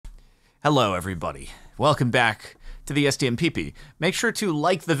Hello, everybody. Welcome back to the SDMP. Make sure to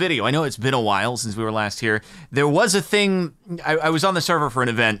like the video. I know it's been a while since we were last here. There was a thing, I was on the server for an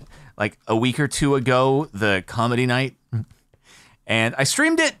event like a week or two ago, the comedy night, and I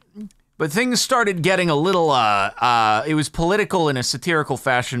streamed it, but things started getting a little, it was political in a satirical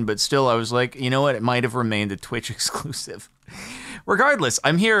fashion, but still I was like, you know what, it might have remained a Twitch exclusive. Regardless,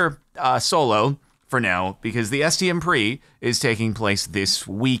 I'm here solo for now because the SDMPrix is taking place this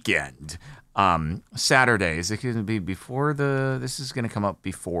weekend. Saturday. Is it going to be before this is going to come up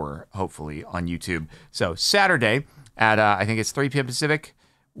before, hopefully, on YouTube. So Saturday at, I think it's 3 p.m. Pacific,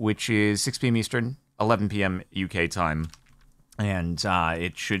 which is 6 p.m. Eastern, 11 p.m. UK time. And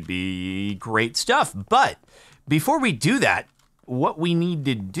it should be great stuff. But before we do that, what we need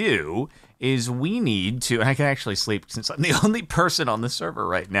to do is we need to, and I can actually sleep since I'm the only person on the server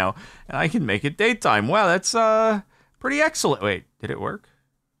right now, and I can make it daytime. Wow, that's pretty excellent. Wait, did it work?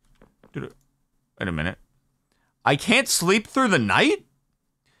 Wait a minute. I can't sleep through the night?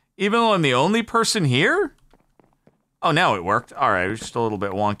 Even though I'm the only person here? Oh, now it worked. All right, it was just a little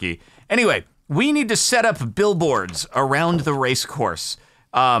bit wonky. Anyway, we need to set up billboards around the race course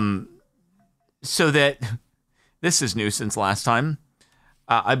so that, this is new since last time.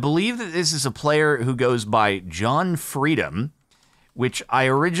 I believe that this is a player who goes by John Freedom, which I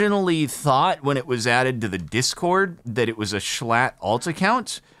originally thought when it was added to the Discord that it was a Schlatt alt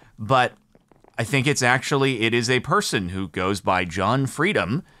account, but I think it's actually, it is a person who goes by John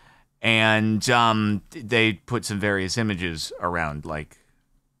Freedom, and they put some various images around, like,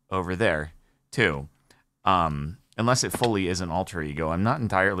 over there, too. Unless it fully is an alter ego, I'm not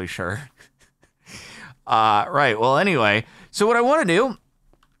entirely sure. Right, well, anyway, so what I want to do,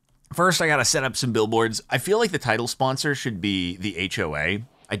 first I gotta set up some billboards. I feel like the title sponsor should be the HOA.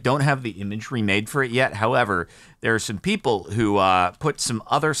 I don't have the imagery made for it yet. However, there are some people who put some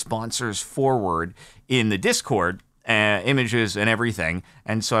other sponsors forward in the Discord, images and everything.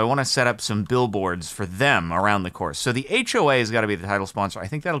 And so I want to set up some billboards for them around the course. So the HOA has got to be the title sponsor. I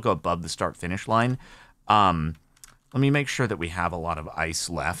think that'll go above the start-finish line. Let me make sure that we have a lot of ice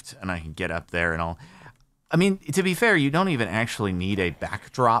left and I can get up there and all. I mean, to be fair, you don't even actually need a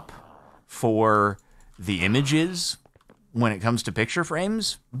backdrop for the images when it comes to picture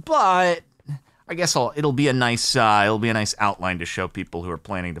frames, but I guess it'll be a nice outline to show people who are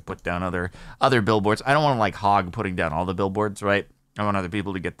planning to put down other billboards. I don't want to like hog putting down all the billboards, right? I want other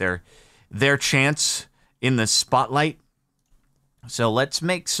people to get their chance in the spotlight. So let's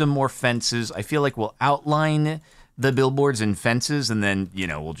make some more fences. I feel like we'll outline the billboards and fences, and then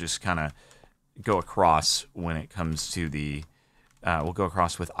we'll just kind of go across when it comes to the we'll go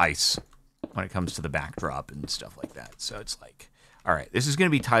across with ice when it comes to the backdrop and stuff like that. So it's like, all right, this is going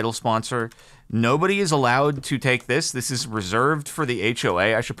to be title sponsor. Nobody is allowed to take this. This is reserved for the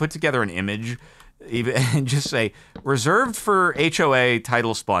HOA. I should put together an image and just say reserved for HOA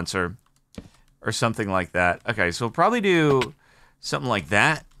title sponsor or something like that. Okay, so we'll probably do something like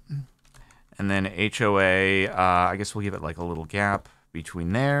that. And then HOA, I guess we'll give it like a little gap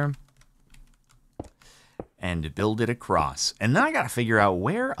between there. And build it across. And then I got to figure out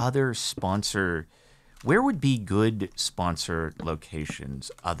where would be good sponsor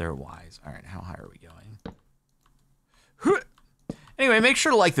locations otherwise. All right, how high are we going? Anyway, make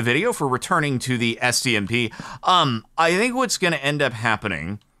sure to like the video for returning to the SDMP. I think what's going to end up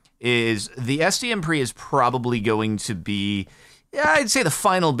happening is the SDMP is probably going to be, yeah, I'd say the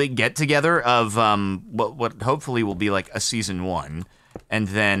final big get-together of what hopefully will be like a season 1. And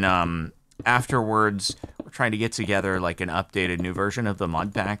then afterwards, trying to get together like an updated new version of the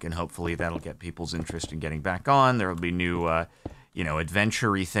mod pack, and hopefully that'll get people's interest in getting back on. There will be new,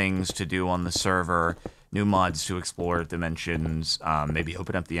 adventure-y things to do on the server, new mods to explore dimensions, maybe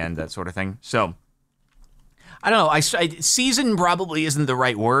open up the end, that sort of thing. So, I don't know, season probably isn't the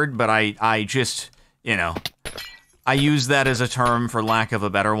right word, but I just, I use that as a term for lack of a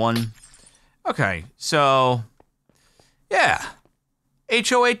better one. Okay, so, yeah.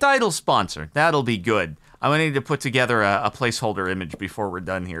 HOA title sponsor, that'll be good. I'm going to need to put together a placeholder image before we're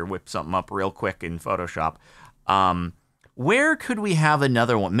done here. Whip something up real quick in Photoshop. Where could we have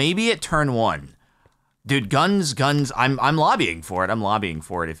another one? Maybe at turn 1. Dude, guns, I'm lobbying for it. I'm lobbying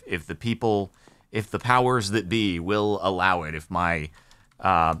for it. If the powers that be will allow it, if my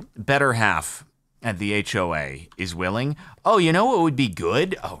better half at the HOA is willing. Oh, you know what would be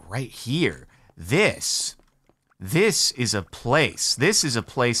good? Oh, right here. This is a place. This is a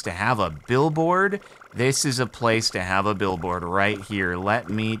place to have a billboard. This is a place to have a billboard right here. Let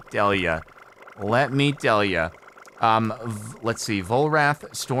me tell you. Let's see. Volrath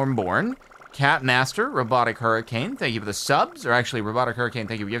Stormborn Cat Master, Robotic Hurricane, thank you for the subs. Or actually, Robotic Hurricane,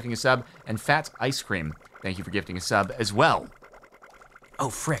 thank you for gifting a sub. And Fat Ice Cream, thank you for gifting a sub as well. Oh,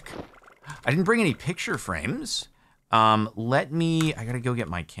 frick. I didn't bring any picture frames. I gotta go get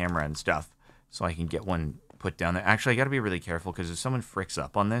my camera and stuff so I can get one put down there. Actually, I gotta be really careful because if someone fricks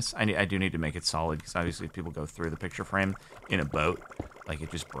up on this, I do need to make it solid because obviously if people go through the picture frame in a boat, like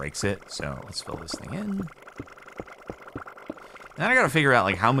it just breaks it. So let's fill this thing in. And then I gotta figure out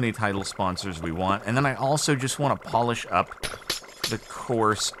like how many title sponsors we want. And then I also just want to polish up the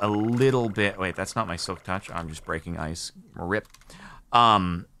course a little bit. Wait, that's not my Silk Touch. I'm just breaking ice. Rip.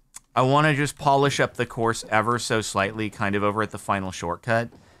 I want to just polish up the course ever so slightly, kind of over at the final shortcut,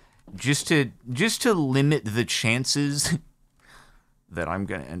 just to limit the chances that I'm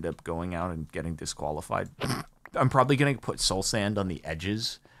gonna end up going out and getting disqualified. I'm probably gonna put soul sand on the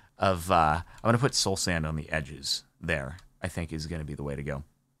edges of. I'm gonna put soul sand on the edges there. I think is gonna be the way to go.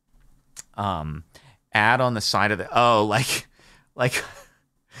 Add on the side of the. Oh, like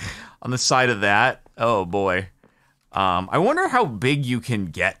on the side of that. Oh boy. I wonder how big you can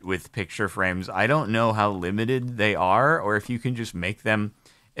get with picture frames. I don't know how limited they are, or if you can just make them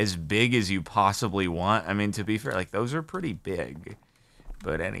as big as you possibly want. I mean, to be fair, like, those are pretty big.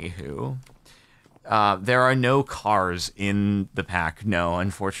 But anywho. There are no cars in the pack. No,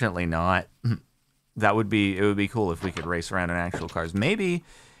 unfortunately not. It would be cool if we could race around in actual cars. Maybe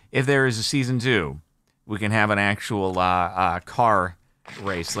if there is a season 2, we can have an actual car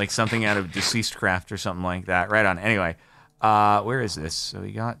race, like something out of Deceased Craft or something like that. Right on. Anyway, where is this? So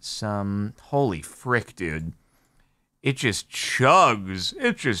we got some. Holy frick, dude! It just chugs.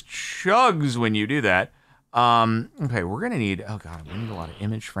 It just chugs when you do that. Okay, we're gonna need. Oh god, we need a lot of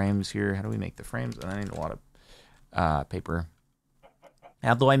image frames here. How do we make the frames? I need a lot of paper.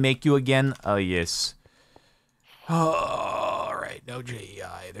 How do I make you again? Oh yes. Oh, all right, no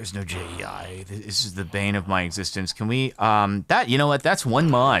JEI. There's no JEI. This is the bane of my existence. Can we, you know what? That's one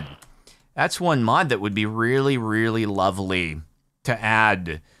mod. That's one mod that would be really, really lovely to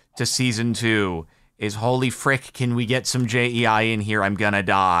add to Season 2 is, holy frick, can we get some JEI in here? I'm gonna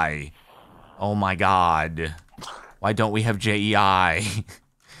die. Oh my god. Why don't we have JEI?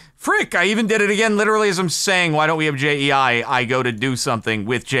 Frick, I even did it again literally as I'm saying, why don't we have JEI? I go to do something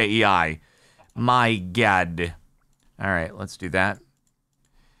with JEI. My god. All right, let's do that.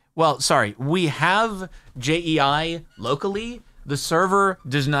 Well, sorry, we have JEI locally. The server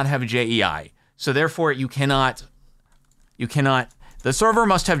does not have JEI. So therefore, you cannot, the server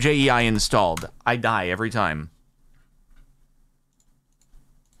must have JEI installed. I die every time.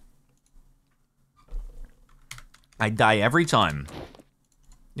 I die every time.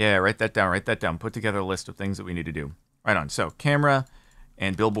 Yeah, write that down. Put together a list of things that we need to do. Right on, so camera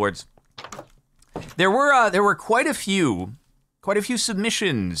and billboards. There were quite a few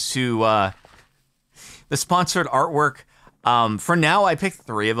submissions to the sponsored artwork. For now, I picked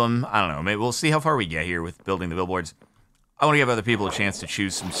 3 of them. I don't know. Maybe we'll see how far we get here with building the billboards. I want to give other people a chance to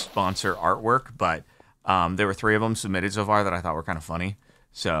choose some sponsor artwork, but there were 3 of them submitted so far that I thought were kind of funny.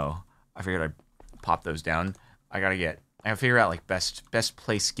 So I figured I'd pop those down. I gotta figure out like best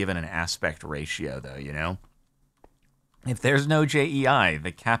place given an aspect ratio though, you know? If there's no JEI,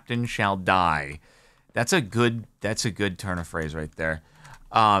 the captain shall die. That's a good turn of phrase right there.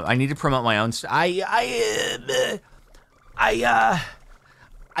 I need to promote my own. I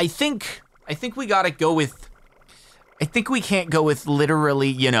think we gotta go with. I think we can't go with literally,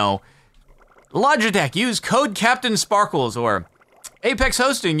 you know, Logitech use code Captain Sparkles or Apex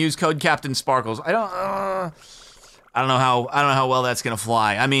Hosting use code Captain Sparkles. I don't know how well that's gonna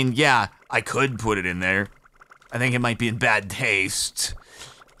fly. I mean, yeah, I could put it in there. I think it might be in bad taste,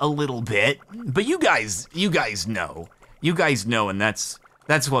 a little bit. But you guys know, and that's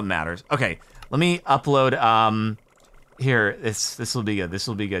what matters. Okay, let me upload. Here, this will be good. This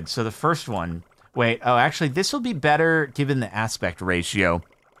will be good. So the first one. Wait. Oh, actually, this will be better given the aspect ratio.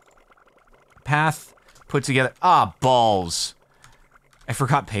 Path put together. Ah, balls. I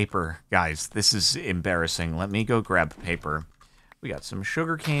forgot paper, guys. This is embarrassing. Let me go grab paper. We got some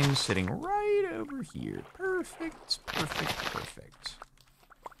sugar cane sitting right over here. Perfect.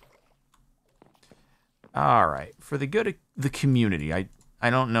 All right. For the good of the community, I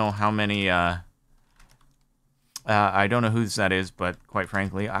don't know how many, I don't know whose that is, but quite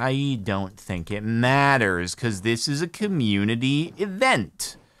frankly, I don't think it matters because this is a community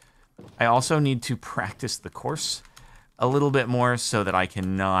event. I also need to practice the course a little bit more so that I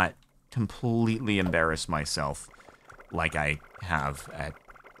cannot completely embarrass myself like I have at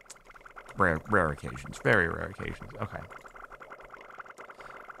rare occasions, very rare occasions. Okay.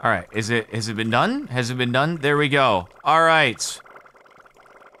 All right, has it been done? Has it been done? There we go. All right.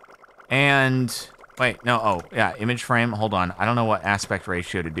 And wait, no, oh, yeah, image frame. Hold on. I don't know what aspect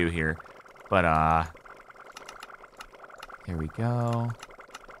ratio to do here. But here we go.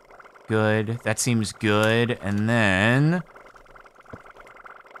 Good. That seems good. And then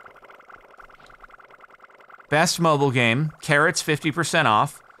best mobile game. Carrots 50%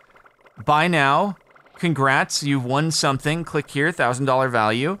 off. Buy now. Congrats, you've won something. Click here, $1,000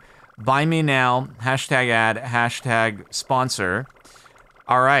 value. Buy me now, hashtag ad, hashtag sponsor.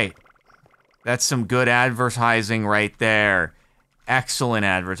 All right, that's some good advertising right there. Excellent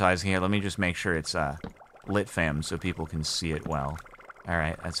advertising here. Let me just make sure it's lit fam so people can see it well. All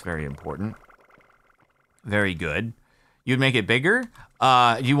right, that's very important. Very good. You'd make it bigger?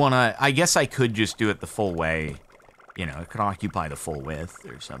 You wanna, I guess I could just do it the full way. You know, it could occupy the full width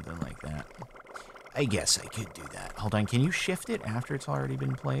or something like that. I guess I could do that. Hold on, can you shift it after it's already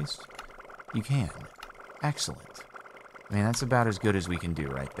been placed? You can. Excellent. I mean, that's about as good as we can do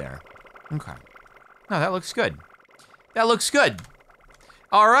right there. Okay. No, that looks good. That looks good.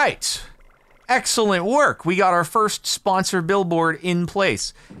 All right. Excellent work. We got our first sponsor billboard in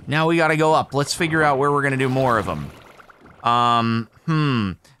place. Now we gotta go up. Let's figure out where we're gonna do more of them.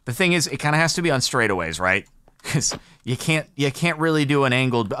 The thing is, it kind of has to be on straightaways, right? Because you can't really do an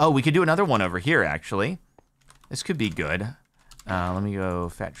angled. Oh, we could do another one over here, actually. This could be good. Let me go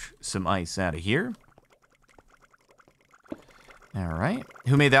fetch some ice out of here. All right.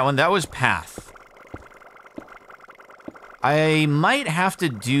 Who made that one? That was Path. I might have to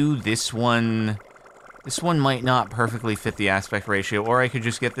do this one. This one might not perfectly fit the aspect ratio, or I could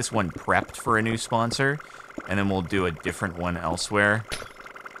just get this one prepped for a new sponsor, and then we'll do a different one elsewhere.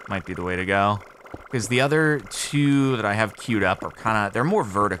 Might be the way to go. Because the other two that I have queued up are kind of, they're more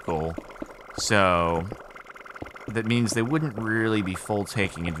vertical, so that means they wouldn't really be full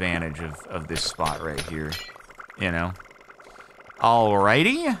taking advantage of this spot right here, you know?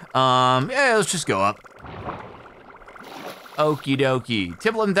 Alrighty, yeah, let's just go up. Okie dokie.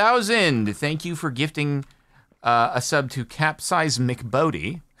 Tip11,000, thank you for gifting a sub to Capsize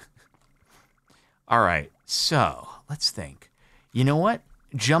McBodie. Alright, so, let's think. You know what?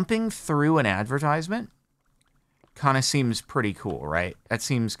 Jumping through an advertisement kind of seems pretty cool, right? That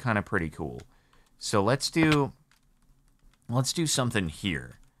seems kind of pretty cool. So let's do something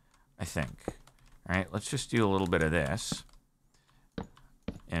here, I think. All right, let's just do a little bit of this.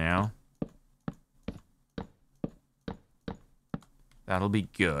 You know? That'll be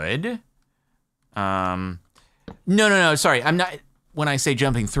good. No, sorry. I'm not, when I say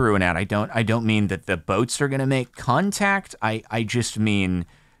jumping through an ad, I don't mean that the boats are gonna make contact. I just mean,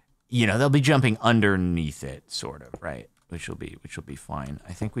 you know, they'll be jumping underneath it, sort of, right? Which will be fine.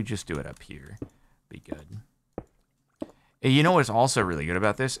 I think we just do it up here. Be good. You know what's also really good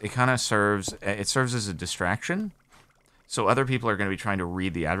about this? It kind of serves as a distraction. So other people are gonna be trying to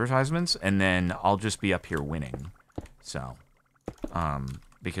read the advertisements, and then I'll just be up here winning. So,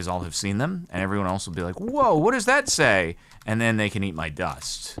 because I'll have seen them, and everyone else will be like, whoa, what does that say? And then they can eat my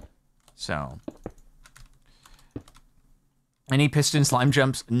dust. So. Any piston slime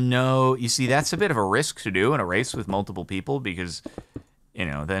jumps? No. You see, that's a bit of a risk to do in a race with multiple people, because, you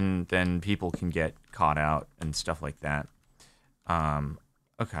know, then people can get caught out and stuff like that.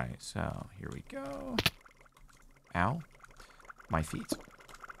 Okay, so here we go. Ow. My feet.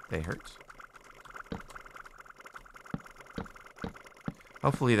 They hurt.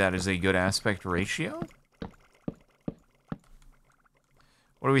 Hopefully that is a good aspect ratio.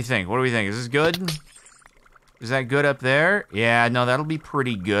 What do we think? What do we think? Is this good? Is that good up there? Yeah, no, that'll be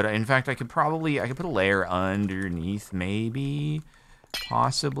pretty good. In fact, I could put a layer underneath, maybe,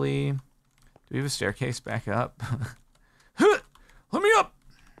 possibly. Do we have a staircase back up? Let me up!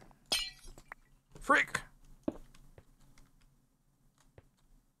 Frick!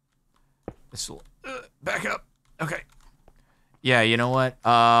 This will back up. Okay. Yeah, you know what?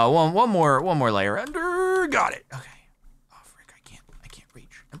 One more layer under. Got it. Okay. Oh frick, I can't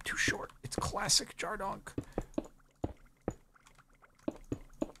reach. I'm too short. It's classic Jardonk.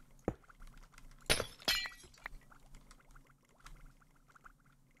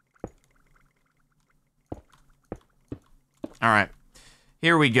 All right.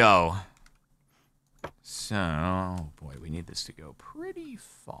 Here we go. So, oh boy, we need this to go pretty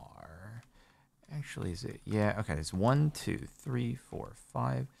far. Actually, is it? Yeah, okay, it's 1, 2, 3, 4,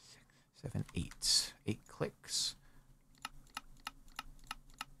 5, 6, 7, 8. 8 clicks.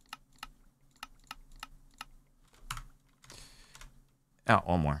 Oh,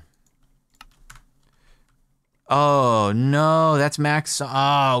 one more. Oh, no, that's max.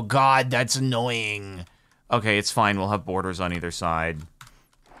 Oh, God, that's annoying. Okay, it's fine. We'll have borders on either side.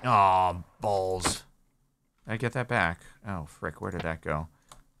 Oh, balls. Did I get that back? Oh, frick, where did that go?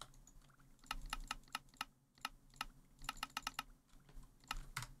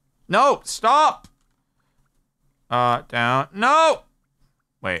 No, stop. Down. No.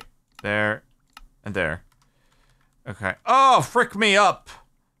 Wait, there and there. Okay. Oh, frick me up.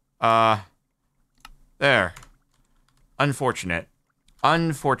 There. Unfortunate.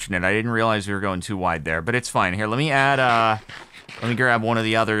 Unfortunate. I didn't realize we were going too wide there, but it's fine. Here, let me add, let me grab one of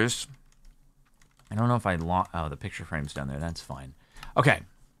the others. I don't know if I oh, the picture frame's down there. That's fine. Okay.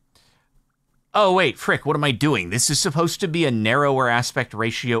 Oh, wait, frick, what am I doing? This is supposed to be a narrower aspect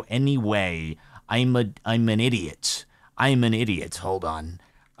ratio anyway. I'm an idiot. I'm an idiot. Hold on.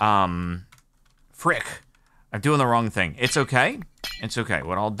 Frick. I'm doing the wrong thing. It's okay. It's okay.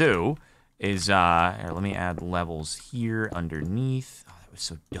 What I'll do is, here, let me add levels here underneath. Oh, that was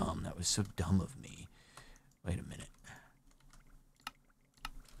so dumb. That was so dumb of me. Wait a minute.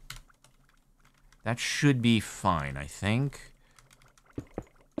 That should be fine, I think.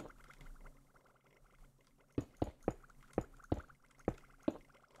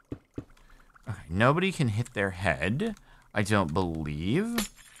 Okay, nobody can hit their head, I don't believe.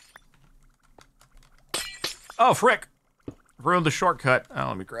 Oh, frick! Ruined the shortcut. Oh,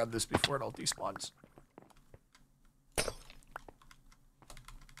 let me grab this before it all despawns.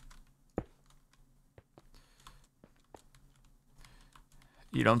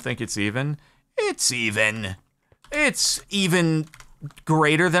 You don't think it's even? It's even. It's even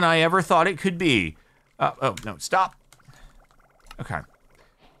greater than I ever thought it could be. Oh, no, stop. Okay.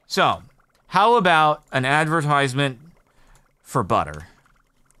 So, how about an advertisement for butter?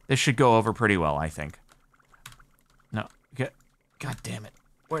 This should go over pretty well, I think. No, God damn it.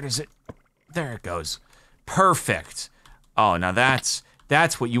 Where does it? There it goes. Perfect. Oh, now that's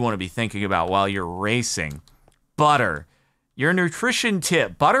what you want to be thinking about while you're racing. Butter. Your nutrition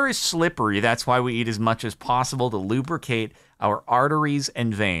tip. Butter is slippery. That's why we eat as much as possible to lubricate our arteries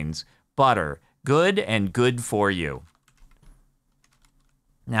and veins. Butter. Good and good for you.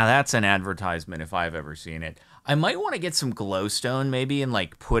 Now that's an advertisement if I've ever seen it. I might want to get some glowstone maybe and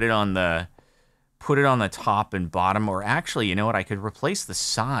like put it on the top and bottom, or actually, you know what? I could replace the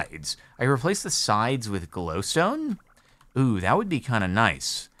sides. I replace the sides with glowstone. Ooh, that would be kind of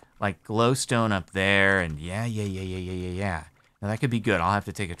nice. Like glowstone up there, and yeah. Now that could be good. I'll have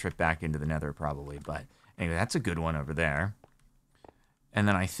to take a trip back into the Nether probably, but anyway, that's a good one over there. And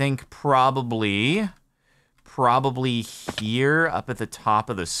then I think probably here up at the top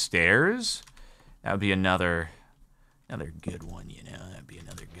of the stairs, that would be another good one, you know. That'd be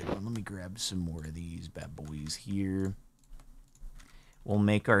another good one. Let me grab some more of these bad boys here. We'll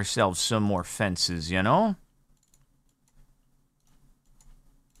make ourselves some more fences, you know.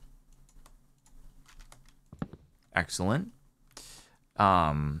 Excellent.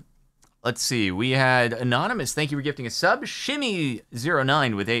 Let's see. We had Anonymous. Thank you for gifting a sub.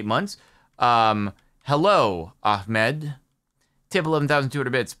 Shimmy09 with 8 months. Hello, Ahmed. Tip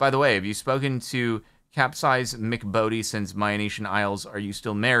 11,200 bits. By the way, have you spoken to Capsize McBodie since Myonesian Isles? Are you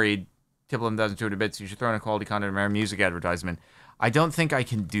still married? Tip 11,200 bits. You should throw in a quality content of music advertisement. I don't think I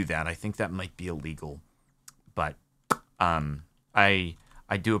can do that. I think that might be illegal. But I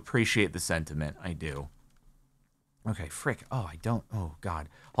do appreciate the sentiment. I do. Okay, frick. Oh, I don't. Oh, God.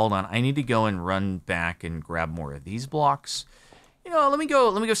 Hold on. I need to go and run back and grab more of these blocks. You know, let me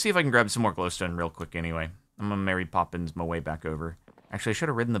go see if I can grab some more glowstone real quick anyway. I'm gonna Mary Poppins my way back over. Actually, I should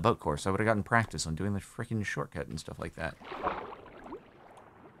have ridden the boat course. I would have gotten practice on doing the freaking shortcut and stuff like that.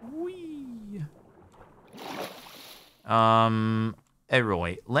 Whee!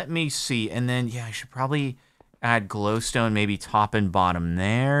 Anyway, let me see. And then, yeah, I should probably add glowstone maybe top and bottom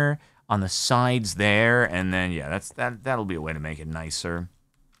there. On the sides there, and then, yeah, that'll be a way to make it nicer.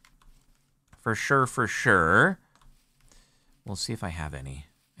 For sure, for sure. We'll see if I have any.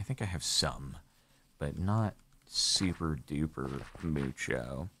 I think I have some, but not super duper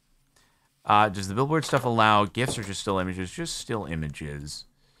mucho. Does the billboard stuff allow GIFs or just still images? Just still images.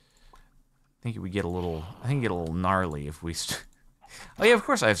 I think it would get a little, gnarly if we... Oh yeah, of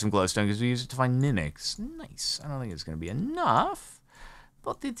course I have some glowstone because we use it to find mimics. Nice. I don't think it's going to be enough.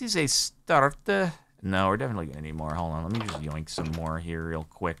 But it is a start. No, we're definitely going to need more. Hold on, let me just yoink some more here real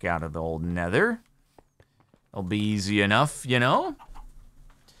quick out of the old Nether. It'll be easy enough, you know?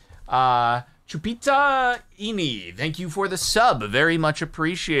 Chupita Ini, thank you for the sub. Very much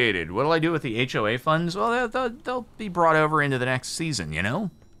appreciated. What'll I do with the HOA funds? Well, they'll be brought over into the next season, you know?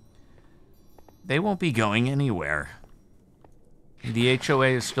 They won't be going anywhere. The HOA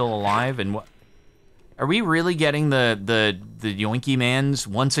is still alive, and what... Are we really getting the Yoinky Mans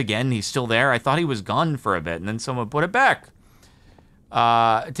once again? He's still there? I thought he was gone for a bit, and then someone put it back.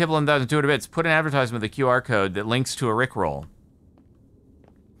 Tip 11,200 bits. Put an advertisement with a QR code that links to a Rickroll.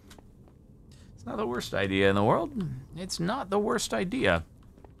 It's not the worst idea in the world. It's not the worst idea.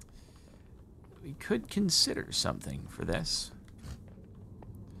 we could consider something for this.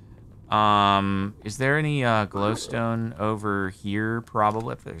 Is there any glowstone over here?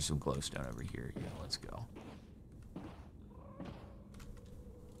 Probably. If there's some glowstone over here, yeah, let's go.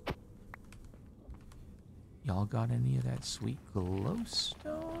 Y'all got any of that sweet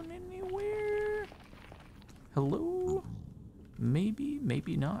glowstone anywhere? Hello? Maybe,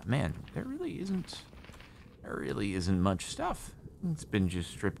 maybe not. Man, there really isn't much stuff. It's been just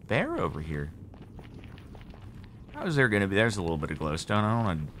stripped bare over here. How is there gonna be? There's a little bit of glowstone. I don't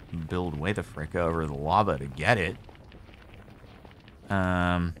want to build way the frick over the lava to get it.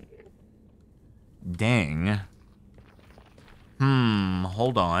 Dang.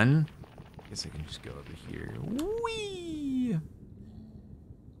 Hold on. Guess I can just go over here. Whee!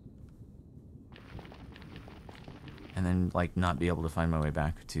 And then, like, not be able to find my way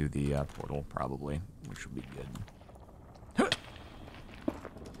back to the portal, probably, which will be good.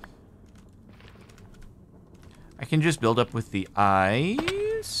 I can just build up with the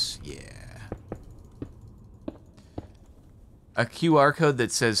ice. Yeah. A QR code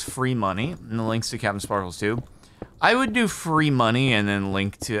that says free money, and the links to Captain Sparkles too. I would do free money and then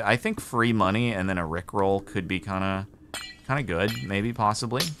link to, I think free money and then a Rickroll could be kind of good, maybe,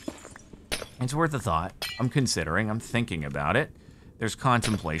 possibly. It's worth a thought. I'm considering, I'm thinking about it. There's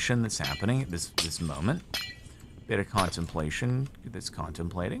contemplation that's happening at this moment. Bit of contemplation that's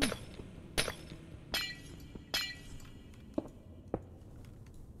contemplating.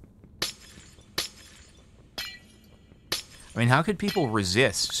 I mean, how could people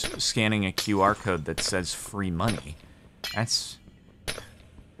resist scanning a QR code that says free money? That's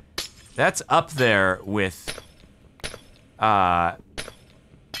up there with,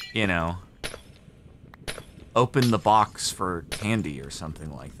 you know, open the box for candy or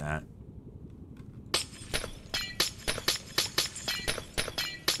something like that.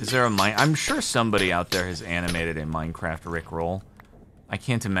 Is there a I'm sure somebody out there has animated a Minecraft Rickroll. I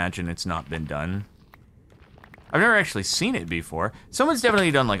can't imagine it's not been done. I've never actually seen it before. Someone's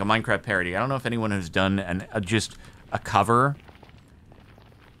definitely done like a Minecraft parody. I don't know if anyone has done just a cover,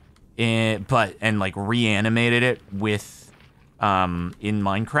 and like reanimated it with in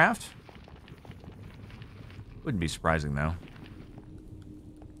Minecraft. Wouldn't be surprising though.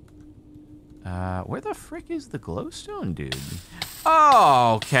 Where the frick is the glowstone, dude?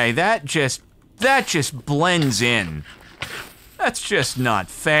 Oh, okay. That just blends in. That's just not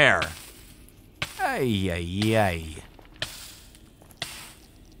fair. Ay, ay, ay.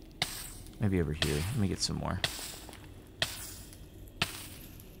 Maybe over here. Let me get some more.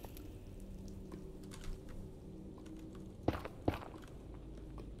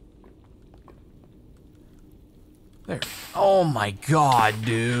 There. Oh my god,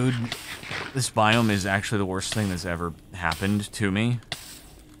 dude. This biome is actually the worst thing that's ever happened to me.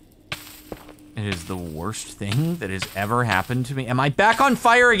 It is the worst thing that has ever happened to me. Am I back on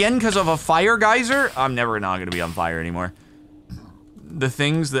fire again because of a fire geyser? I'm never not going to be on fire anymore. The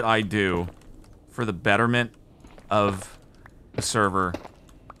things that I do for the betterment of the server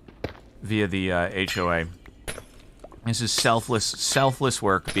via the HOA. This is selfless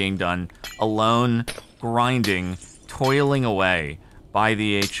work being done alone, grinding, toiling away by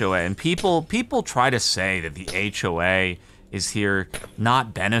the HOA. And people try to say that the HOA is here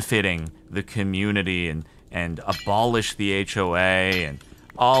not benefiting the community and abolish the HOA and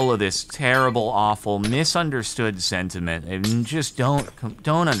all of this terrible, awful, misunderstood sentiment, and just don't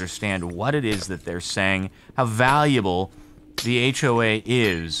understand what it is that they're saying, how valuable the HOA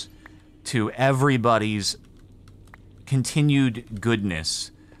is to everybody's continued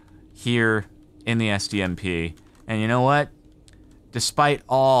goodness here in the SDMP. And you know what? Despite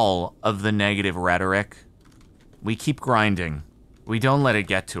all of the negative rhetoric, we keep grinding. We don't let it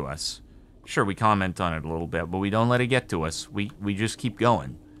get to us. Sure, we comment on it a little bit, but we don't let it get to us. We just keep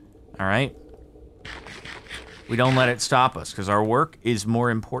going. All right? We don't let it stop us, because our work is more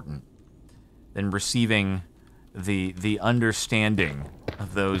important than receiving the understanding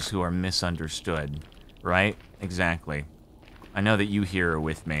of those who are misunderstood. Right? Exactly. I know that you here are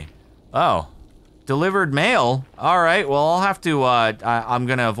with me. Oh. Delivered mail? All right, well, I'll have to, I'm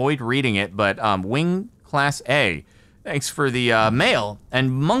gonna avoid reading it, but, Wing Class A. Thanks for the mail.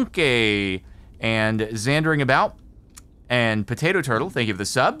 And Monkey and Xandering About and Potato Turtle, thank you for the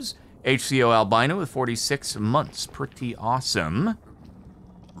subs. HCO Albino with 46 months. Pretty awesome.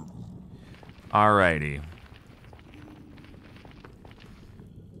 Alrighty.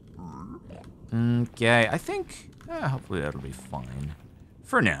 Okay, I think hopefully that'll be fine.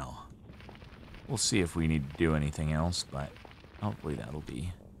 For now. We'll see if we need to do anything else, but hopefully that'll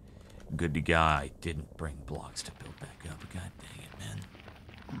be good to go. I didn't bring blocks to build back up. God dang it, man.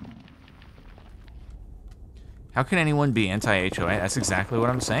 How can anyone be anti-HOA? That's exactly what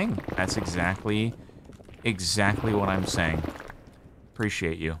I'm saying. That's exactly what I'm saying.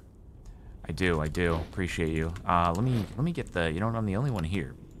 Appreciate you. I do appreciate you. Let me get the, you know what, I'm the only one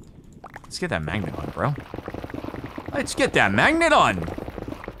here. Let's get that magnet on, bro. Let's get that magnet on.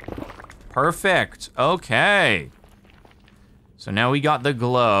 Perfect, okay. So now we got the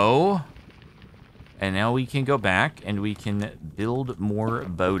glow. And now we can go back and we can build more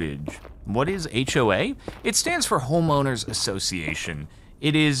boatage. What is HOA? It stands for Homeowners Association.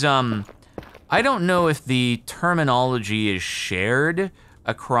 It is, I don't know if the terminology is shared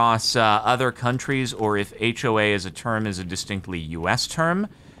across other countries or if HOA as a term is a distinctly US term,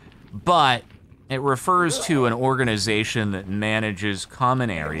 but it refers to an organization that manages common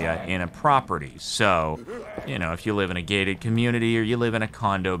area in a property. So, you know, if you live in a gated community or you live in a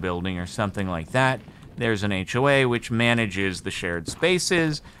condo building or something like that, there's an HOA which manages the shared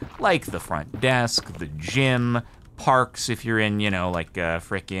spaces, like the front desk, the gym, parks if you're in, you know, like a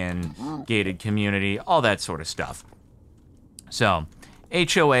frickin' gated community, all that sort of stuff. So,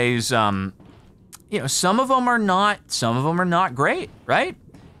 HOAs, you know, some of them are not great, right?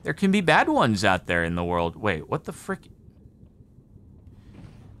 There can be bad ones out there in the world. Wait, what the frick?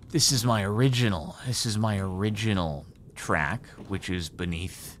 This is my original track, which is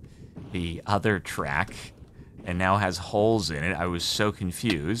beneath the other track, and now has holes in it. I was so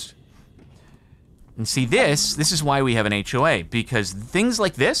confused. And see, this is why we have an HOA, because things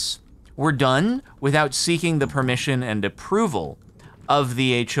like this were done without seeking the permission and approval of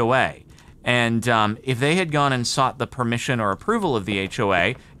the HOA. And if they had gone and sought the permission or approval of the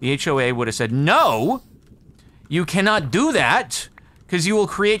HOA would have said, no, you cannot do that, because you will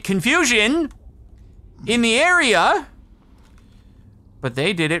create confusion in the area. But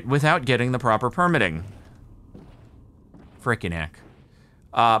they did it without getting the proper permitting. Frickin' heck.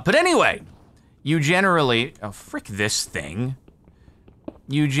 But anyway, you generally, oh, frick this thing.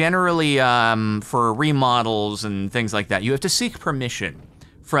 You generally, for remodels and things like that, you have to seek permission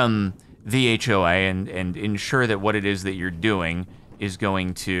from the HOA and ensure that what it is that you're doing is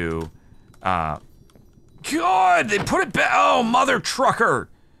going to, God, they put it back, oh, mother trucker.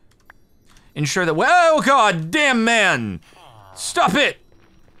 Ensure that, well, God damn, man. Stop it.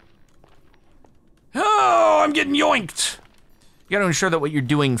 Oh, I'm getting yoinked. You gotta ensure that what you're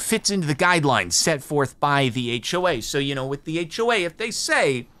doing fits into the guidelines set forth by the HOA. So, you know, with the HOA, if they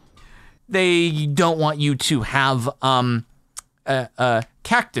say they don't want you to have a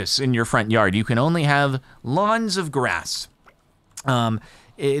cactus in your front yard, you can only have lawns of grass.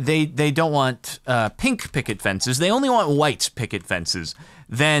 They don't want pink picket fences. They only want white picket fences.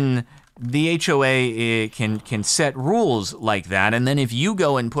 Then the HOA can set rules like that, and then if you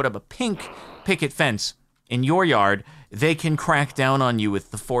go and put up a pink picket fence in your yard, they can crack down on you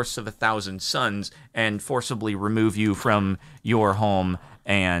with the force of 1,000 suns and forcibly remove you from your home.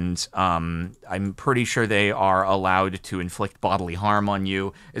 And I'm pretty sure they are allowed to inflict bodily harm on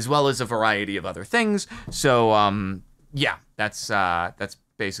you, as well as a variety of other things. So yeah, that's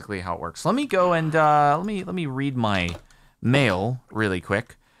basically how it works. Let me go and let me read my mail really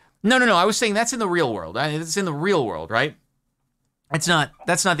quick. No, I was saying that's in the real world. It's in the real world, right? That's not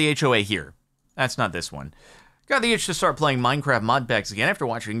the HOA here. That's not this one. Got the itch to start playing Minecraft mod packs again after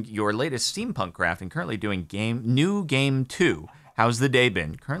watching your latest steampunk craft and currently doing new game 2. How's the day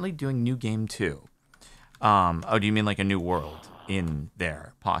been? Currently doing new game 2. Oh, do you mean like a new world in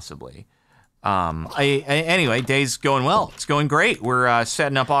there, possibly? Anyway, day's going well. It's going great. We're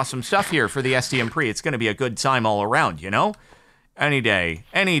setting up awesome stuff here for the SDMP. It's going to be a good time all around, you know? Any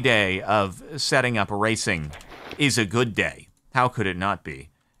day of setting up a racing is a good day. How could it not be?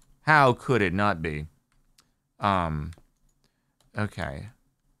 How could it not be? Okay.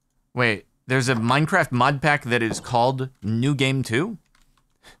 Wait, there's a Minecraft mod pack that is called New Game 2?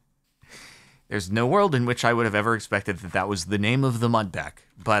 There's no world in which I would have ever expected that was the name of the mod pack.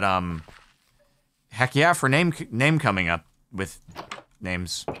 But, heck yeah, for name coming up with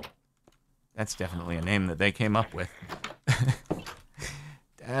names. That's definitely a name that they came up with.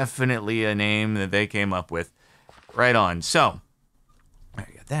 Definitely a name that they came up with. Right on. So, we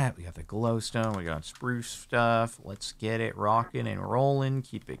got that. We got the glowstone. We got spruce stuff. Let's get it rocking and rolling.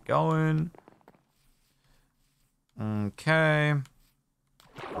 Keep it going. Okay.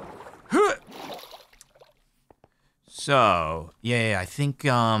 So, yeah, I think,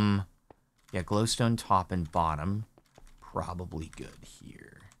 yeah, glowstone top and bottom. Probably good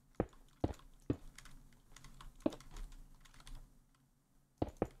here.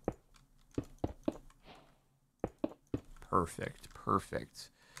 Perfect.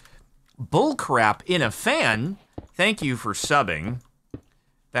 Bullcrap in a fan. Thank you for subbing.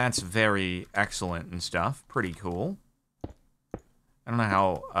 That's very excellent and stuff. Pretty cool. I don't know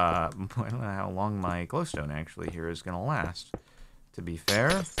how I don't know how long my glowstone actually here is gonna last. To be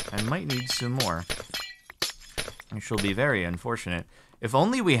fair, I might need some more. Which will be very unfortunate. If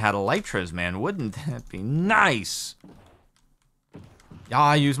only we had elytras, man, wouldn't that be nice?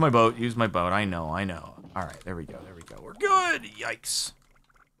 Ah, use my boat, I know. Alright, there we go. We're good! Yikes.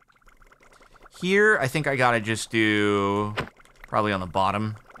 Here, I think I gotta just do probably on the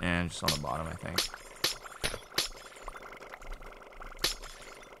bottom. And just on the bottom, I think.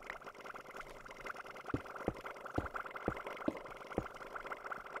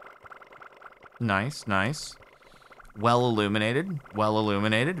 Nice, nice. Well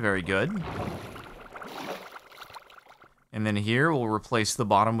illuminated, very good. And then here, we'll replace the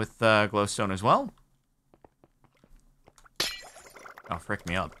bottom with glowstone as well. Oh, frick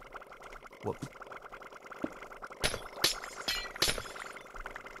me up. Whoop.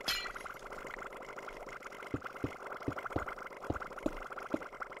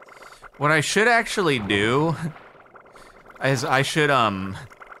 What I should actually do is I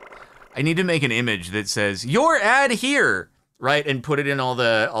need to make an image that says your ad here, right, and put it in all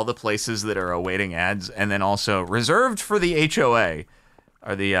the places that are awaiting ads, and then also reserved for the HOA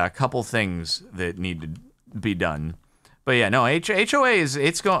are the couple things that need to be done. But yeah, no, HOA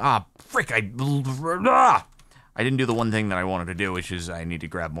it's going. Frick! I didn't do the one thing that I wanted to do, which is I need to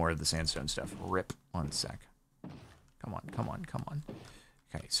grab more of the sandstone stuff. Rip. 1 sec. Come on.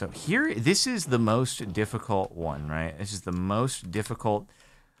 Okay, so here, this is the most difficult one, right? This is the most difficult.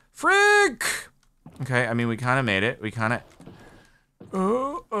 Frick! Okay, I mean, we kind of made it. We kind of...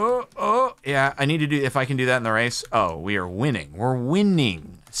 Yeah, I need to do... If I can do that in the race. Oh, we are winning. We're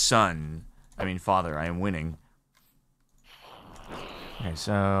winning, son. I mean, father, I am winning. Okay,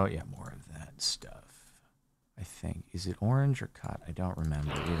 so, yeah, more of that stuff. I think. Is it orange or cut? I don't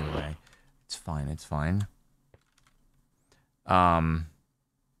remember. Either way. It's fine, it's fine.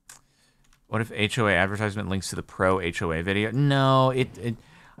 What if HOA advertisement links to the pro HOA video? No,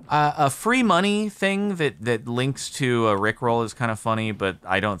 a free money thing that links to a Rickroll is kind of funny, but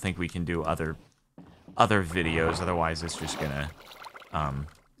I don't think we can do other videos. Otherwise, it's just gonna,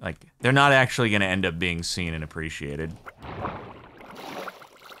 like, they're not actually gonna end up being seen and appreciated.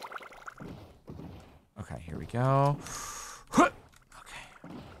 Okay, here we go.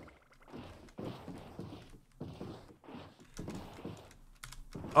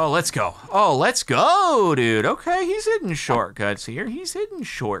 Oh, let's go. Oh, let's go, dude. Okay, he's hitting shortcuts here.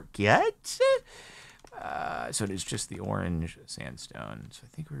 So it is just the orange sandstone. So I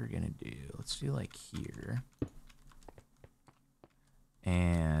think we were going to do, let's do like here.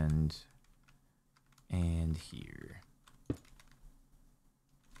 And here.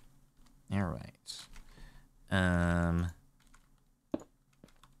 All right.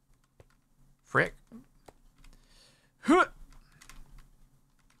 Frick. Huh.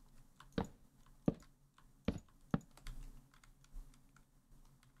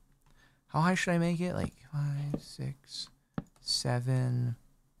 How high should I make it? Like 5, 6, 7,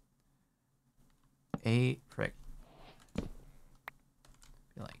 8. Frick.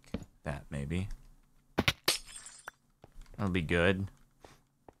 Like that, maybe. That'll be good.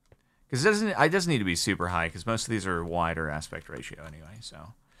 Because it doesn't need to be super high, because most of these are wider aspect ratio anyway,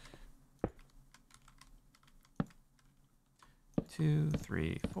 so. 2,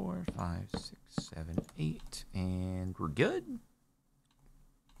 3, 4, 5, 6, 7, 8, and we're good.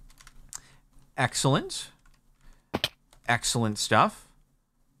 Excellent. Excellent stuff.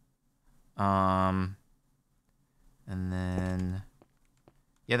 And then,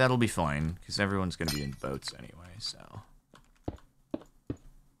 yeah, that'll be fine, because everyone's going to be in boats anyway, so.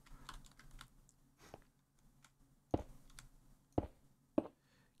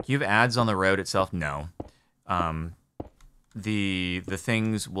 Do you have ads on the road itself? No. The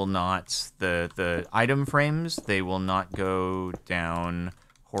things will not, the item frames, they will not go down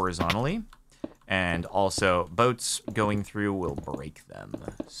horizontally. And also, boats going through will break them.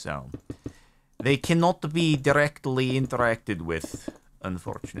 So, they cannot be directly interacted with,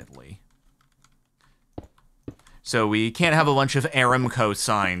 unfortunately. So we can't have a bunch of Aramco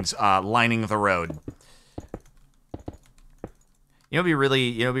signs lining the road. You know, it'd be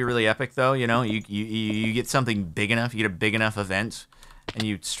really epic though. You know, you get something big enough, you get a big enough event, and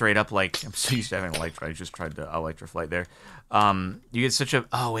you straight up, like, I'm so used to having Electra, I just tried to Electroflight there. You get such a,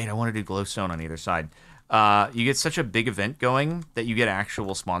 oh wait, I want to do glowstone on either side. You get such a big event going that you get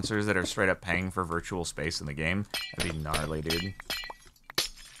actual sponsors that are straight up paying for virtual space in the game. That'd be gnarly, dude.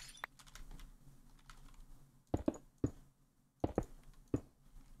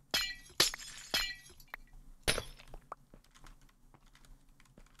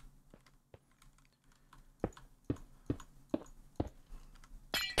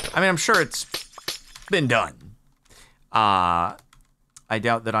 I mean, I'm sure it's been done. I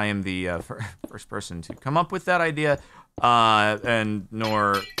doubt that I am the first person to come up with that idea, and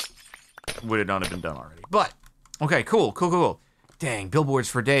nor would it not have been done already. But, okay, cool. Dang, billboards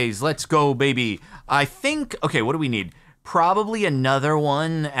for days. Let's go, baby. I think, okay, what do we need? Probably another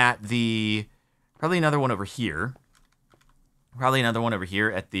one at the, probably another one over here. Probably another one over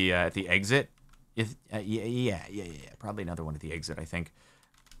here at the exit. Yeah. Probably another one at the exit, I think.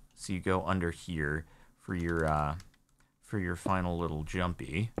 So you go under here for your final little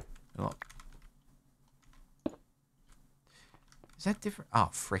jumpy. Oh. Is that different?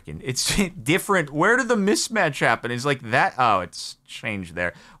 Oh, frickin'. It's different. Where did the mismatch happen? Is like that? Oh, it's changed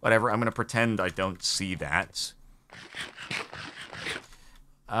there. Whatever. I'm going to pretend I don't see that.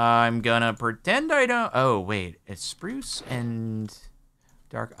 I'm going to pretend I don't. Oh, wait. It's spruce and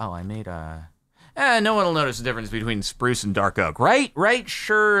dark. Oh, I made a... no one will notice the difference between spruce and dark oak. Right? Right?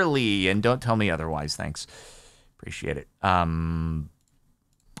 Surely. And don't tell me otherwise. Thanks. Appreciate it. Yeah,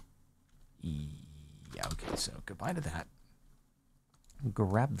 okay. So goodbye to that.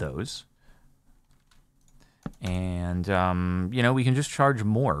 Grab those. And, you know, we can just charge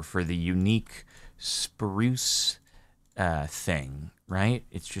more for the unique spruce thing, right?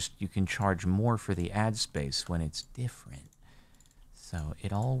 It's just you can charge more for the ad space when it's different. So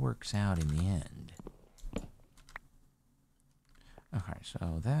it all works out in the end. Okay,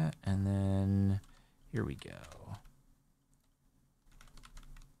 so that, and then here we go.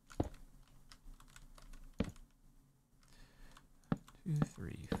 2,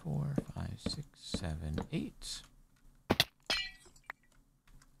 3, 4, 5, 6, 7, 8.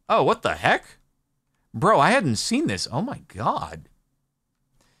 Oh, what the heck? Bro, I hadn't seen this. Oh my god.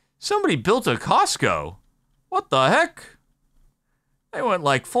 Somebody built a Costco. What the heck? They went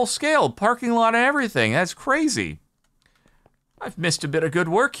like full scale, parking lot and everything. That's crazy. I've missed a bit of good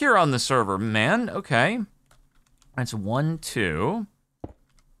work here on the server, man. Okay. That's 1, 2. I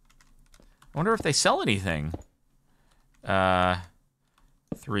wonder if they sell anything.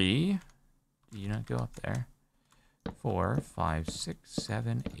 3. Do you not go up there? 4, 5, 6,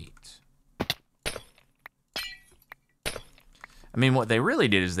 7, 8. I mean, what they really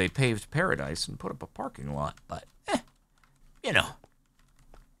did is they paved paradise and put up a parking lot, but, you know,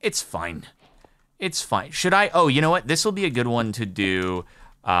 it's fine. It's fine. Should I? Oh, you know what? This will be a good one to do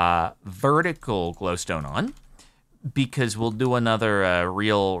vertical glowstone on, because we'll do another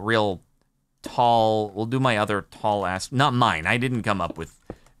real tall. We'll do my other tall ass. Not mine. I didn't come up with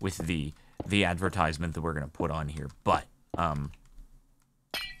the advertisement that we're gonna put on here, but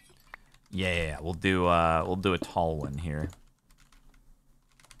yeah. We'll do a tall one here.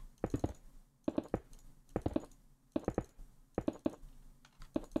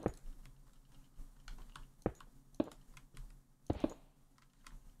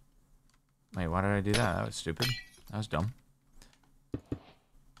 Wait, why did I do that? That was stupid. That was dumb.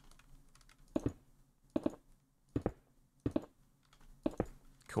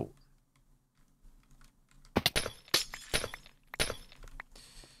 Cool.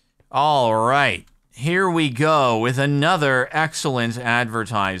 All right. Here we go with another excellent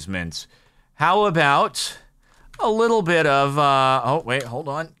advertisement. How about a little bit of... oh, wait, hold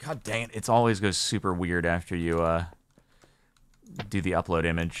on. God dang it. It always goes super weird after you do the upload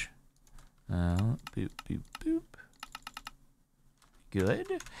image. Boop, boop, boop. Good.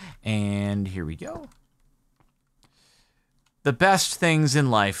 And here we go. The best things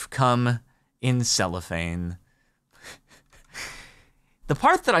in life come in cellophane. The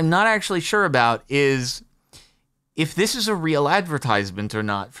part that I'm not actually sure about is if this is a real advertisement or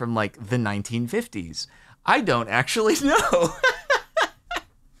not from, like, the 1950s. I don't actually know.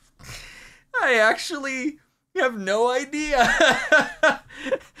 I actually have no idea.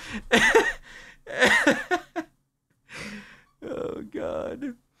 Oh,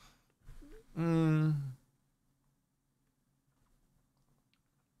 God.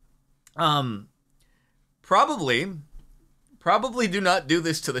 Probably do not do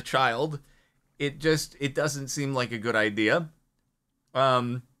this to the child. It doesn't seem like a good idea.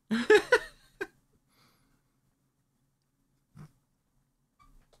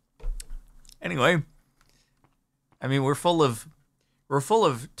 Anyway, I mean, we're full of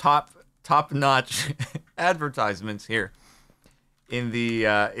top-notch advertisements here in the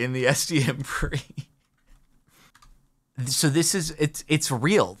SDMP. So this is it's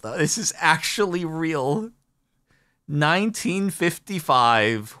real though. This is actually real.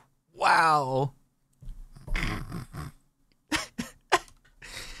 1955. Wow.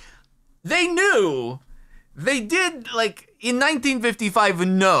 They knew. They did, like, in 1955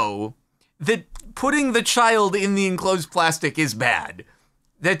 know that putting the child in the enclosed plastic is bad.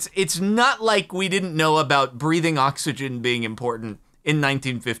 It's not like we didn't know about breathing oxygen being important in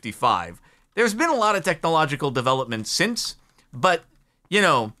 1955. There's been a lot of technological development since, but, you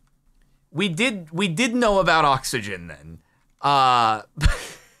know, we did know about oxygen then.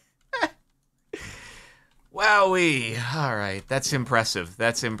 Wowee. All right, that's impressive.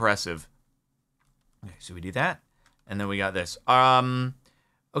 That's impressive. Okay, so we do that, and then we got this.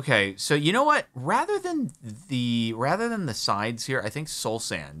 Okay, so you know what? Rather than the sides here, I think soul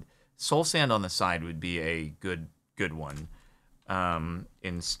sand on the side would be a good one.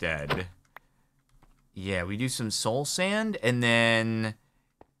 Instead, yeah, we do some soul sand, and then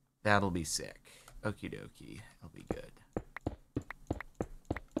that'll be sick. Okie dokie, that'll be good.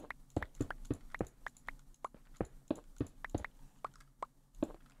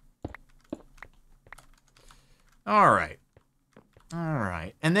 All right.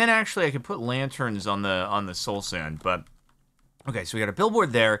 And then actually I could put lanterns on the soul sand, but okay, so we got a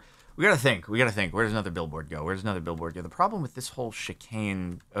billboard there. We gotta think. Where's another billboard go? The problem with this whole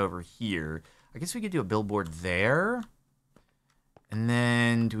chicane over here, I guess we could do a billboard there. And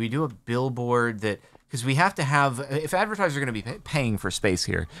then do we do a billboard that, because we have to have, if advertisers are gonna be paying for space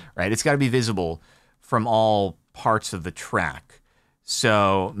here, right? It's gotta be visible from all parts of the track.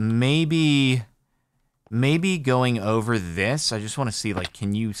 So maybe going over this, I just want to see, like,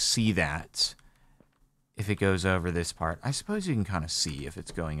 can you see that if it goes over this part? I suppose you can kind of see if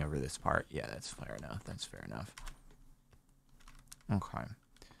it's going over this part. Yeah, that's fair enough. Okay.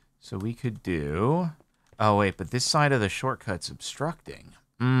 So we could do... Oh, wait, but this side of the shortcut's obstructing.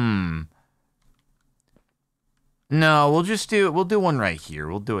 No, we'll do one right here.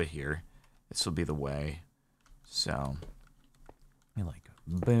 We'll do it here. This will be the way. So, like,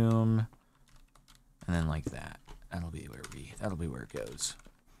 boom... And then like that. That'll be where it goes.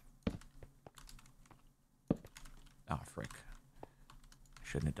 Oh, frick. I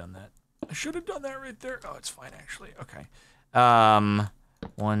shouldn't have done that. I should have done that right there. Oh, it's fine actually. Okay.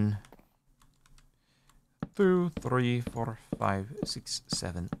 1, 2, 3, 4, 5, 6,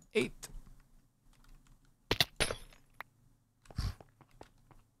 7, 8.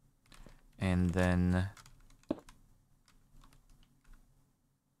 And then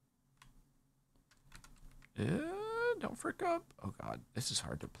don't frick up. Oh god, this is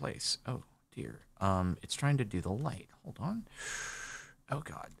hard to place. Oh dear. It's trying to do the light. Hold on. Oh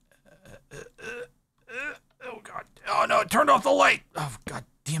god. Oh god. Oh no, it turned off the light. Oh god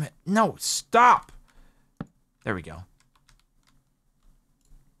damn it. No, stop. There we go.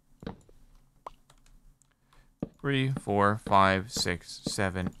 3, 4, 5, 6,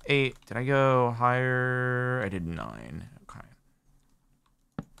 7, 8. Did I go higher? I did 9. Okay.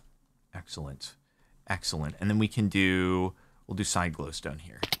 Excellent. Excellent. And then we'll do side glowstone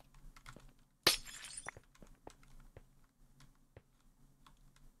here.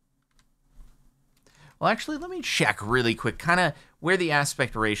 Well, actually, let me check really quick, kind of where the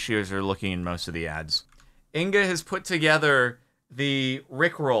aspect ratios are looking in most of the ads. Inga has put together the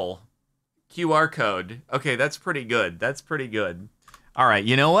Rickroll QR code. Okay, that's pretty good. All right,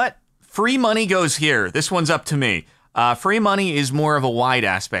 you know what? Free money goes here. This one's up to me. Free money is more of a wide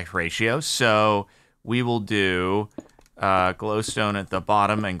aspect ratio, so we will do glowstone at the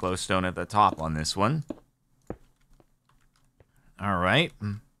bottom and glowstone at the top on this one. All right.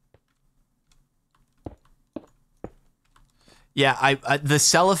 Yeah, the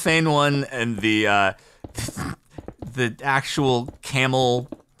cellophane one and the actual camel.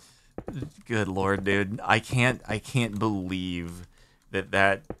 Good lord, dude! I can't believe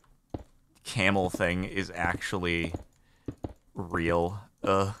that camel thing is actually real.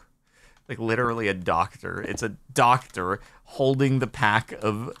 Like literally a doctor. It's a doctor holding the pack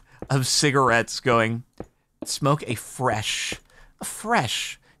of cigarettes going, smoke a fresh,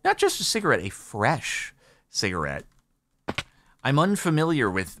 not just a cigarette, a fresh cigarette. I'm unfamiliar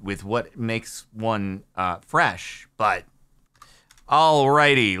with what makes one fresh, but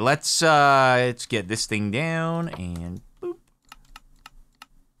alrighty, let's get this thing down and boop.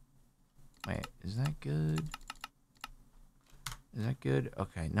 Wait, is that good? Is that good?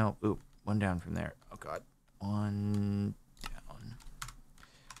 Okay, no, oop. One down from there. Oh, God. One down.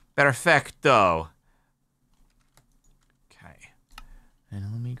 Perfecto. Okay.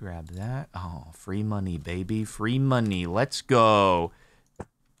 And let me grab that. Oh, free money, baby. Free money. Let's go.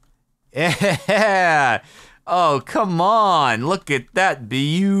 Yeah. Oh, come on. Look at that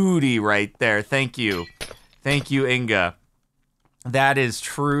beauty right there. Thank you. Thank you, Inga. That is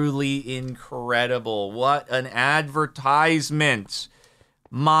truly incredible. What an advertisement.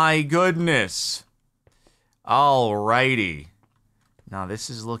 My goodness. Alrighty. Now this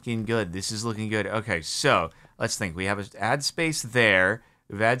is looking good. Okay, so let's think. We have an ad space there.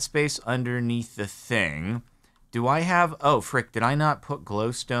 We've ad space underneath the thing. Do I have... Oh, frick, did I not put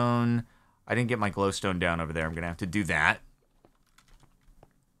glowstone? I didn't get my glowstone down over there. I'm going to have to do that.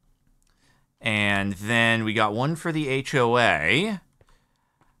 And then we got one for the HOA.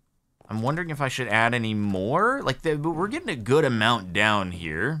 I'm wondering if I should add any more. Like, we're getting a good amount down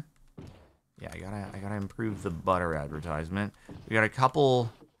here. Yeah, I gotta improve the butter advertisement. We got a couple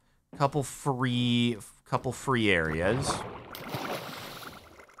free areas.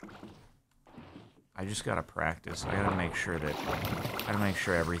 I just gotta practice. I gotta make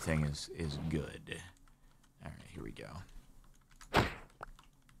sure everything is good. All right, here we go.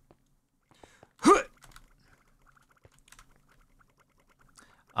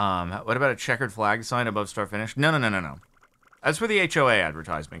 What about a checkered flag sign above start finish? No. That's where the HOA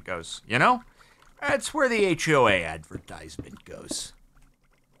advertisement goes, you know? That's where the HOA advertisement goes.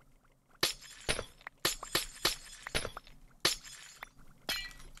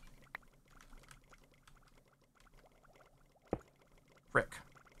 Frick.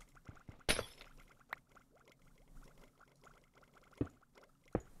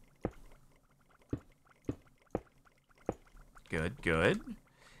 Good.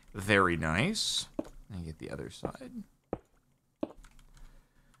 Very nice. And get the other side.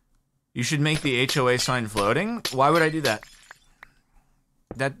 You should make the HOA sign floating. Why would I do that?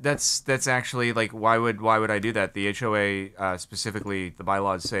 That's actually like why would I do that? The HOA specifically, the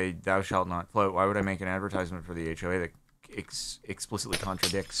bylaws say thou shalt not float. Why would I make an advertisement for the HOA that explicitly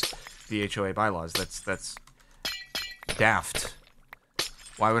contradicts the HOA bylaws? That's daft.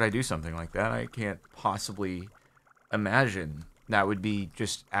 Why would I do something like that? I can't possibly imagine. That would be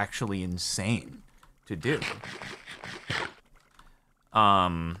just actually insane to do.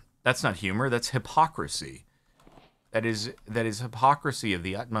 That's not humor, that's hypocrisy. That is hypocrisy of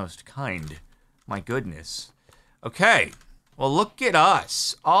the utmost kind. My goodness. Okay. Well, look at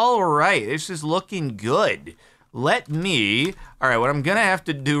us. All right, this is looking good. All right, what I'm gonna have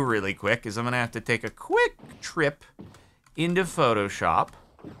to do really quick is I'm gonna have to take a quick trip into Photoshop.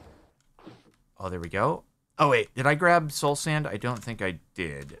 Oh, there we go. Oh, wait, did I grab soul sand? I don't think I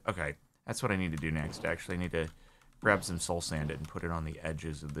did. Okay, that's what I need to do next. Actually, I need to grab some soul sand and put it on the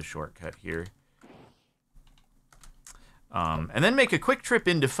edges of the shortcut here. And then make a quick trip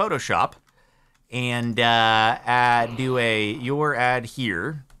into Photoshop and do your ad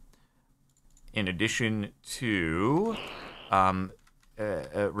here in addition to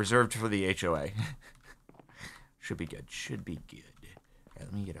reserved for the HOA. Should be good. All right,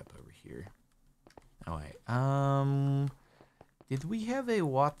 let me get up over here. All right. Did we have a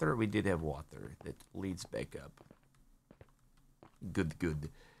water? We did have water that leads back up. Good.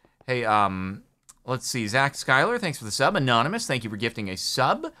 Hey, let's see. Zach Schuyler, thanks for the sub. Anonymous, thank you for gifting a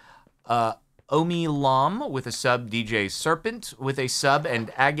sub. Omi Lam with a sub. DJ Serpent with a sub.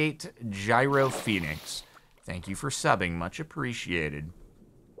 And Agate Gyro Phoenix. Thank you for subbing. Much appreciated.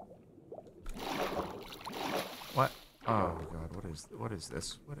 What? Oh, God. What is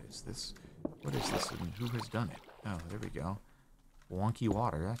this? What is this? And who has done it? Oh, there we go. Wonky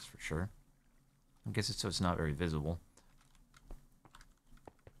water, that's for sure. I guess it's so it's not very visible.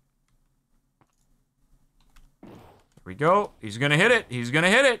 There we go. He's gonna hit it.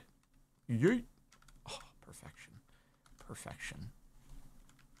 Yeet. Oh, perfection.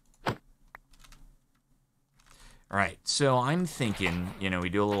 All right. So I'm thinking, you know, we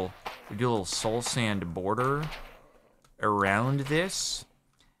do a little soul sand border around this.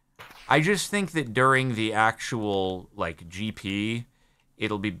 I just think that during the actual, like, GP,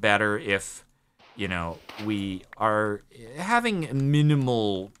 it'll be better if, you know, we are having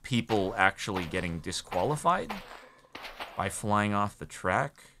minimal people actually getting disqualified by flying off the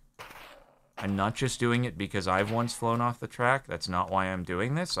track. I'm not just doing it because I've once flown off the track. That's not why I'm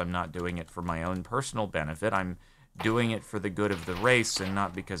doing this. I'm not doing it for my own personal benefit. I'm doing it for the good of the race and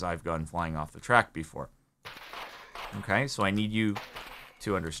not because I've gone flying off the track before. Okay, so I need you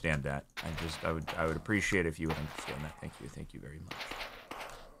to understand that. I would appreciate if you would understand that. Thank you very much.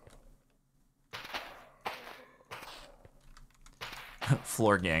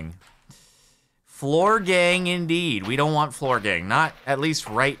 Floor gang indeed. We don't want floor gang, not at least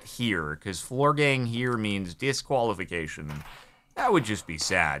right here, because floor gang here means disqualification. That would just be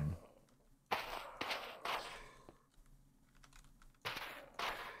sad.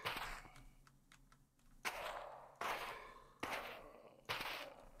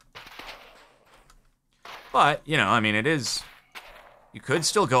 But, you know, I mean, it is... You could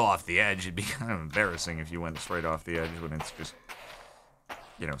still go off the edge. It'd be kind of embarrassing if you went straight off the edge when it's just,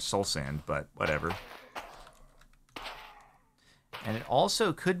 you know, soul sand, but whatever. And it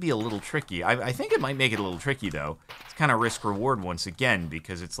also could be a little tricky. I think it might make it a little tricky, though. It's kind of risk-reward once again,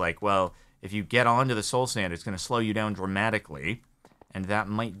 because it's like, well, if you get onto the soul sand, it's going to slow you down dramatically, and that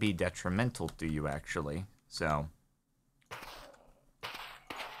might be detrimental to you, actually. So...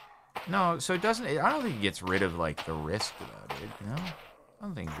 No, so it doesn't... I don't think it gets rid of, like, the risk about it, you know? I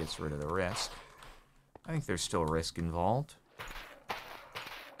don't think it gets rid of the risk. I think there's still risk involved.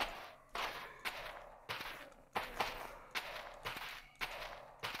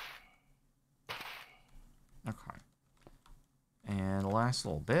 Okay. And the last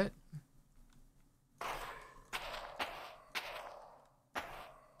little bit.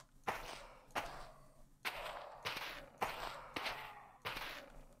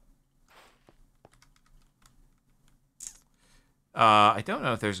 I don't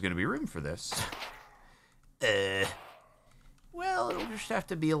know if there's going to be room for this. Well, it'll just have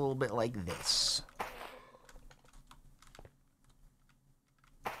to be a little bit like this.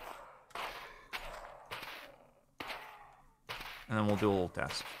 And then we'll do a little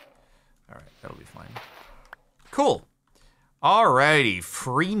test. All right, that'll be fine. Cool. Alrighty,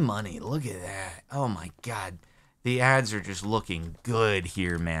 free money. Look at that. Oh my God. The ads are just looking good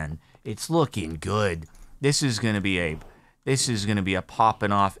here, man. It's looking good. This is gonna be a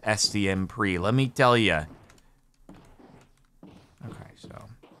popping off SDMP. Let me tell you. Okay, so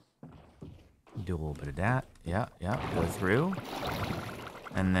do a little bit of that. Yeah, go through.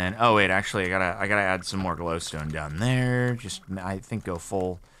 And then, oh wait, actually, I gotta add some more glowstone down there. Just, I think, go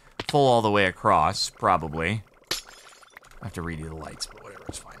full all the way across, probably. I have to redo the lights, but whatever,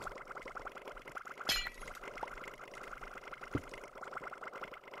 it's fine.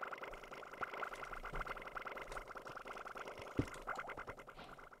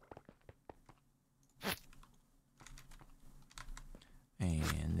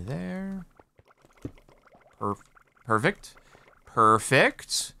 And there. Perfect.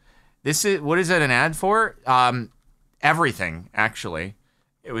 Perfect. This is, what is that an ad for? Everything, actually.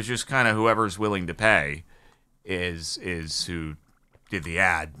 It was just kind of whoever's willing to pay is who did the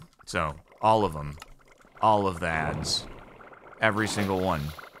ad. So, all of them. All of the ads. Every single one.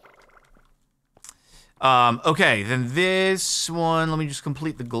 Okay, then this one, let me just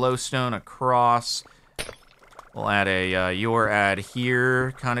complete the glowstone across. We'll add a your ad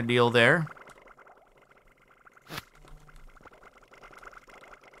here kind of deal there.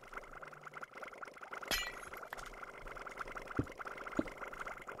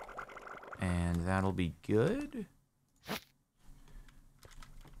 And that'll be good.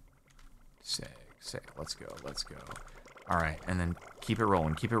 Sick. Let's go. All right, and then keep it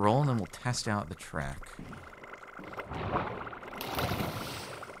rolling, and we'll test out the track.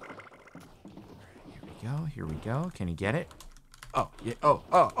 Here we go. Can he get it? Oh, yeah.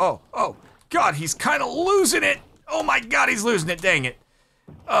 Oh. God, he's kind of losing it. Oh my God, he's losing it. Dang it.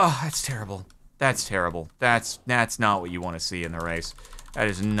 Oh, that's terrible. That's not what you want to see in the race. That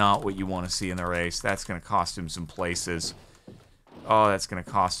is not what you want to see in the race. That's going to cost him some places. Oh, that's going to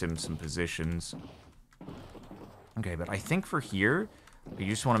cost him some positions. Okay, but I think for here, you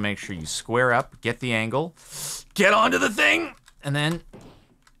just want to make sure you square up, get the angle, get onto the thing, and then,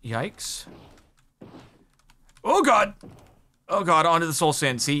 yikes. Oh God, onto the soul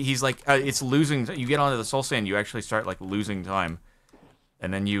sand. See, he's like, it's losing, you get onto the soul sand, you actually start like losing time.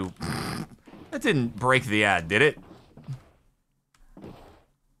 And then you, that didn't break the ad, did it?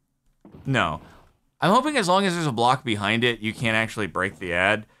 No. I'm hoping as long as there's a block behind it, you can't actually break the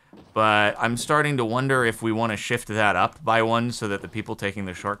ad. But I'm starting to wonder if we want to shift that up by one so that the people taking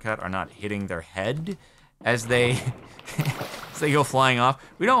the shortcut are not hitting their head as they as they go flying off.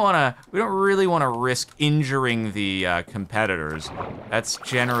 We don't really want to risk injuring the competitors. That's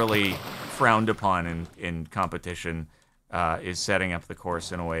generally frowned upon in competition, is setting up the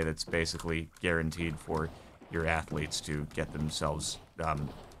course in a way that's basically guaranteed for your athletes to get themselves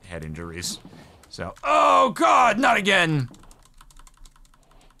head injuries. So, oh God, not again!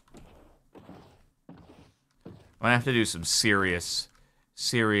 I'm gonna have to do some serious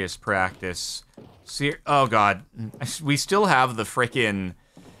practice. Oh God, we still have the frickin',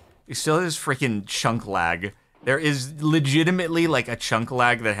 chunk lag. There is legitimately like a chunk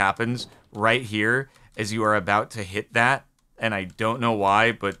lag that happens right here as you are about to hit that, and I don't know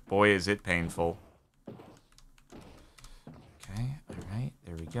why, but boy is it painful. Okay, all right,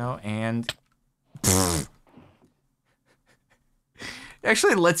 there we go, and it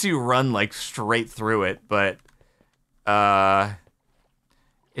actually lets you run like straight through it, but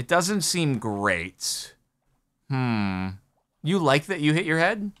it doesn't seem great. You like that you hit your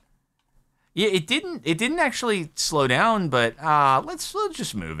head? Yeah, it didn't actually slow down, but let's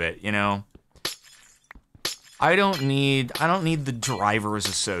just move it, you know. I don't need the drivers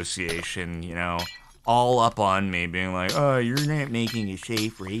association, you know, all up on me being like, oh, you're not making a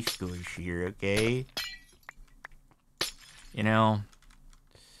safe race course here, okay? You know,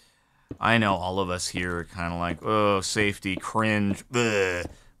 I know all of us here are kind of like, oh, safety, cringe, ugh.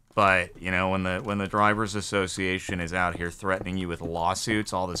 But, you know, when the drivers association is out here threatening you with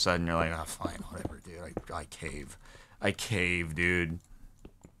lawsuits, all of a sudden you're like, oh, fine, whatever, dude, I cave. I cave, dude.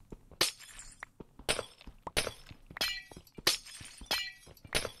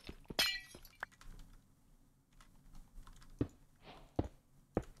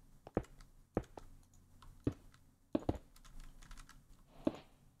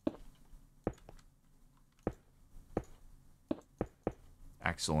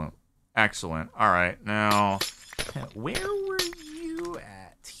 Excellent. Excellent. All right, now, where were you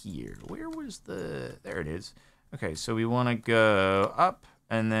at here? Where was the... There it is. Okay, so we want to go up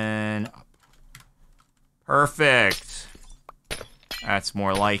and then up. Perfect. That's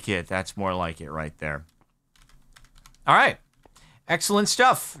more like it. That's more like it right there. All right. Excellent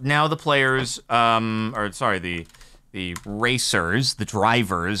stuff. Now the players, or sorry, the racers, the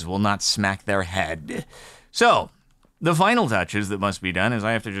drivers will not smack their head. So, the final touches that must be done is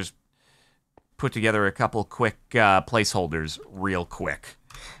I have to just put together a couple quick placeholders real quick.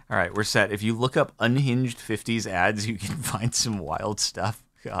 All right, we're set. If you look up Unhinged 50s ads, you can find some wild stuff.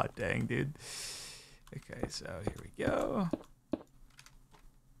 God dang, dude. Okay, so here we go.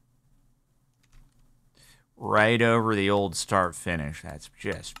 Right over the old start finish. That's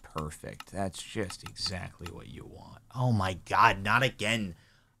just perfect. That's just exactly what you want. Oh my God, not again.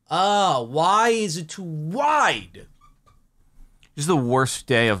 Why is it too wide? This is the worst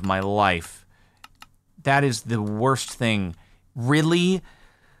day of my life. That is the worst thing. Really?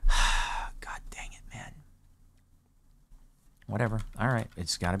 God dang it, man. Whatever. All right.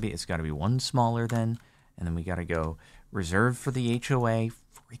 It's gotta be one smaller then, and then we gotta go reserved for the HOA.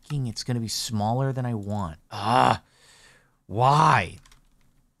 Freaking, it's gonna be smaller than I want. Why?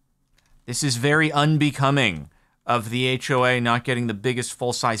 This is very unbecoming of the HOA not getting the biggest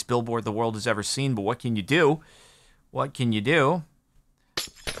full-size billboard the world has ever seen, but what can you do? What can you do?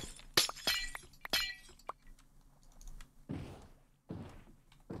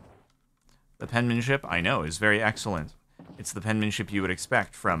 The penmanship, I know, is very excellent. It's the penmanship you would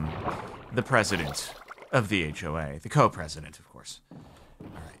expect from the president of the HOA. The co-president, of course. All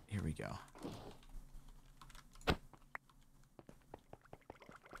right, here we go.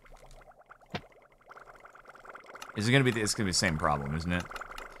 It's gonna be the same problem, isn't it?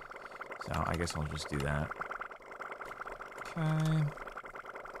 So I guess I'll just do that. Okay.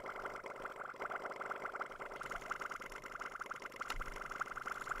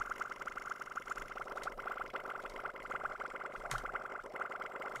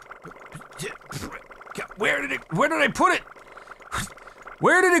 Where did I put it?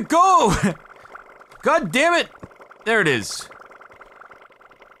 Where did it go? God damn it! There it is.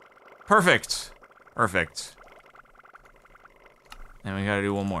 Perfect. Perfect. And we gotta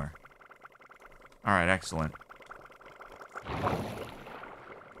do one more. All right, excellent.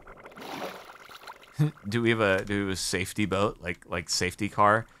 Do we have a safety boat, like safety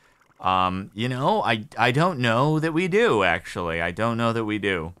car? You know, I don't know that we do, actually. I don't know that we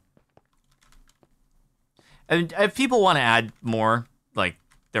do. And if people want to add more, like,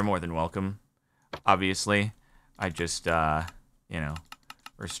 they're more than welcome, obviously. I just, you know,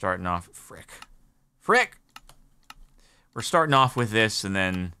 we're starting off... Frick! We're starting off with this, and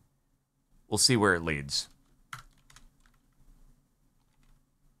then we'll see where it leads.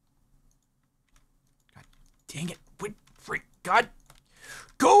 God dang it. Wait, frick. God.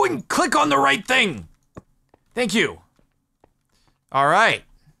 Go and click on the right thing! Thank you. All right.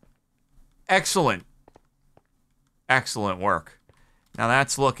 Excellent. Excellent work. Now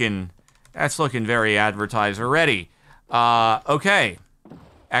that's looking very advertiser ready. Okay.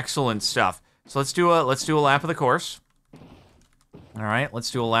 Excellent stuff. So let's do a lap of the course. All right,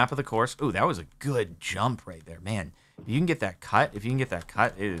 let's do a lap of the course. Ooh, that was a good jump right there, man. If you can get that cut, it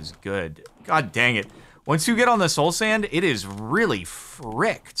is good. God dang it. Once you get on the soul sand, it is really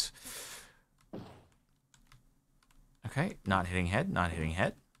fricked. Okay, not hitting head, not hitting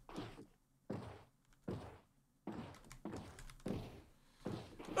head.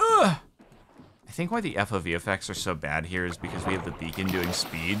 Ugh. I think why the FOV effects are so bad here is because we have the beacon doing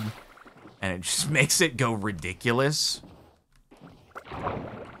speed, and it just makes it go ridiculous.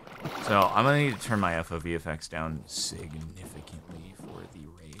 So I'm gonna need to turn my FOV effects down significantly for the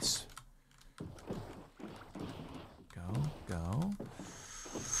race. Go.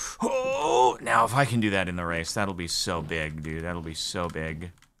 Oh, now if I can do that in the race, that'll be so big, dude. That'll be so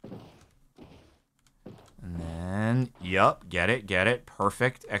big. And then Yup, get it.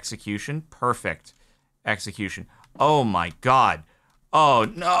 Perfect execution, perfect execution. Oh my god. Oh,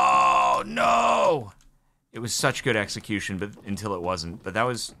 no! It was such good execution, but until it wasn't. But that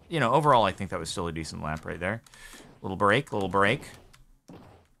was, overall, I think that was still a decent lap right there. Little break.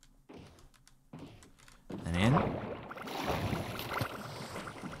 And in.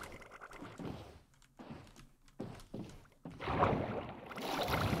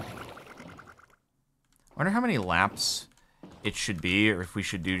 I wonder how many laps it should be, or if we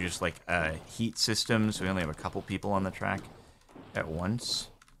should do just like a heat system, so we only have a couple people on the track at once.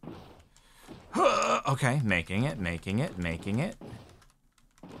 Okay, making it. And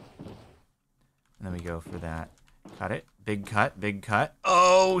then we go for that. Cut it. Big cut.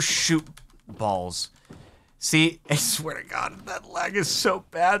 Oh, shoot. Balls. See, I swear to God, that lag is so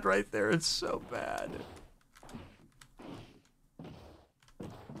bad right there. It's so bad.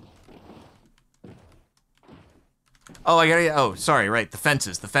 Oh, I gotta, oh, sorry, right. The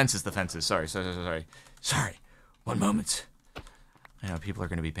fences. Sorry. 1 moment. I know people are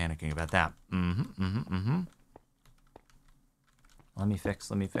going to be panicking about that. Let me fix.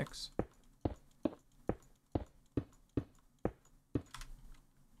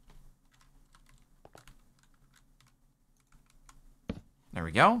 There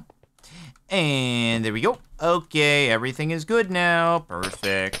we go. And there we go. Okay, everything is good now.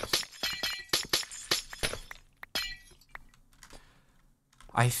 Perfect.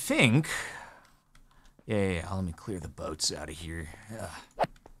 I think... Yeah, let me clear the boats out of here.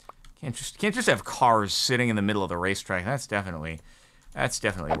 Can't just have cars sitting in the middle of the racetrack. That's definitely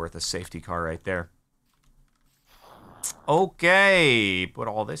worth a safety car right there. Okay, put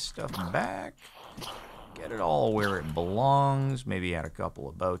all this stuff back. Get it all where it belongs. Maybe add a couple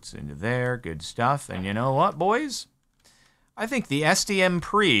of boats into there. Good stuff. And you know what, boys? I think the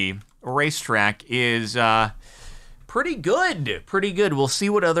SDMP racetrack is pretty good. We'll see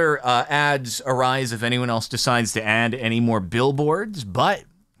what other ads arise if anyone else decides to add any more billboards. But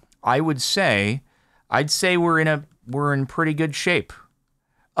I'd say we're in pretty good shape.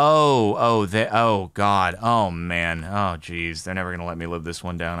 Oh God. Oh man. Oh geez. They're never gonna let me live this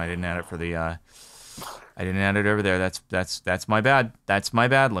one down. I didn't add it for the. I didn't add it over there. That's my bad.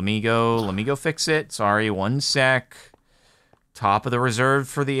 Let me go fix it. Sorry. 1 sec. Top of the reserve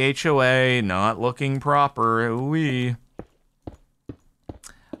for the HOA. Not looking proper. Ooh-wee.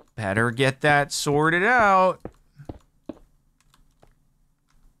 Better get that sorted out.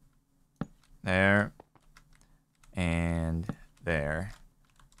 There. And there.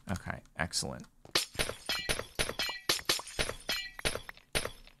 Okay, excellent.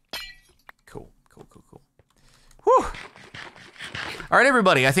 Cool. Whew. All right,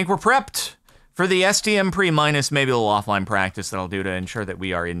 everybody, I think we're prepped for the SDMP minus maybe a little offline practice that I'll do to ensure that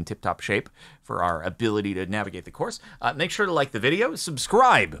we are in tip-top shape for our ability to navigate the course. Make sure to like the video,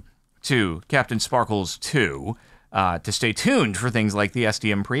 subscribe to Captain Sparkles 2 to stay tuned for things like the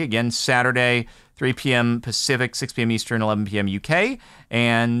SDMP. Again, Saturday, 3 p.m. Pacific, 6 p.m. Eastern, 11 p.m. UK.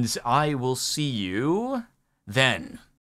 And I will see you then.